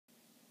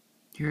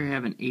Here I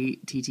have an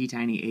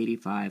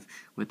ATtiny85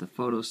 with a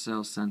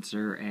photocell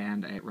sensor,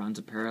 and it runs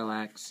a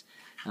Parallax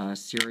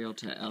serial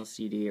to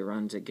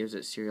LCD. It gives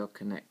it serial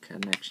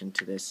connection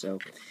to this, so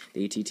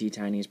the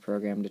ATtiny is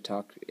programmed to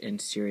talk in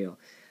serial.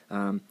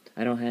 I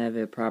don't have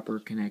a proper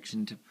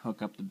connection to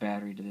hook up the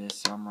battery to this,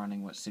 so I'm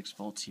running 6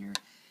 volts here.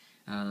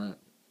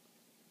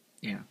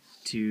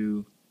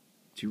 To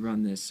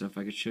run this. So if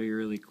I could show you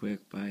really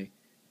quick by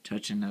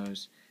touching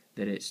those,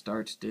 that it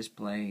starts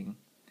displaying,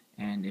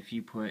 and if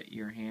you put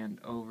your hand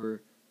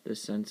over the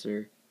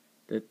sensor,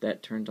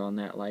 that turns on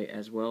that light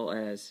as well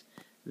as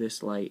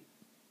this light.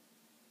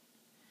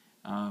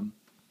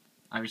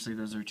 Obviously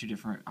those are two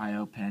different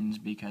I/O pins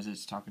because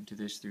it's talking to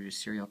this through a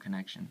serial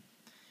connection.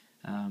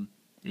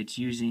 It's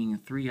using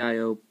 3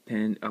 I/O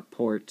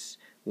ports,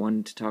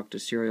 one to talk to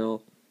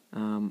serial,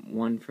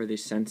 one for the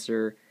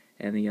sensor,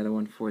 and the other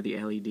one for the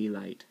LED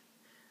light.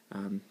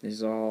 This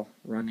is all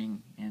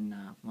running in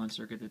one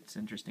circuit. That's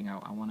interesting.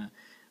 I want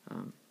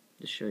to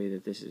just show you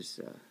that this is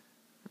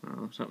I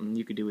don't know, something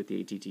you could do with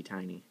the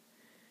ATtiny.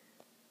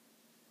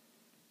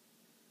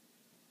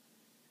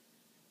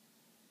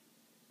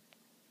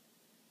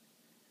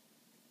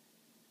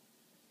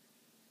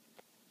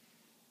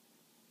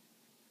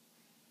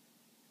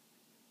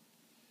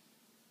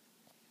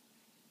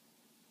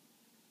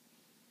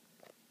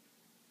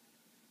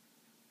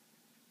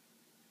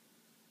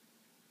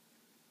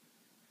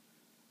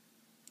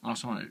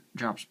 Also, when it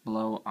drops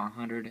below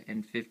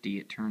 150,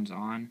 it turns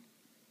on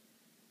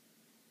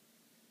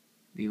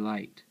the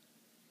light.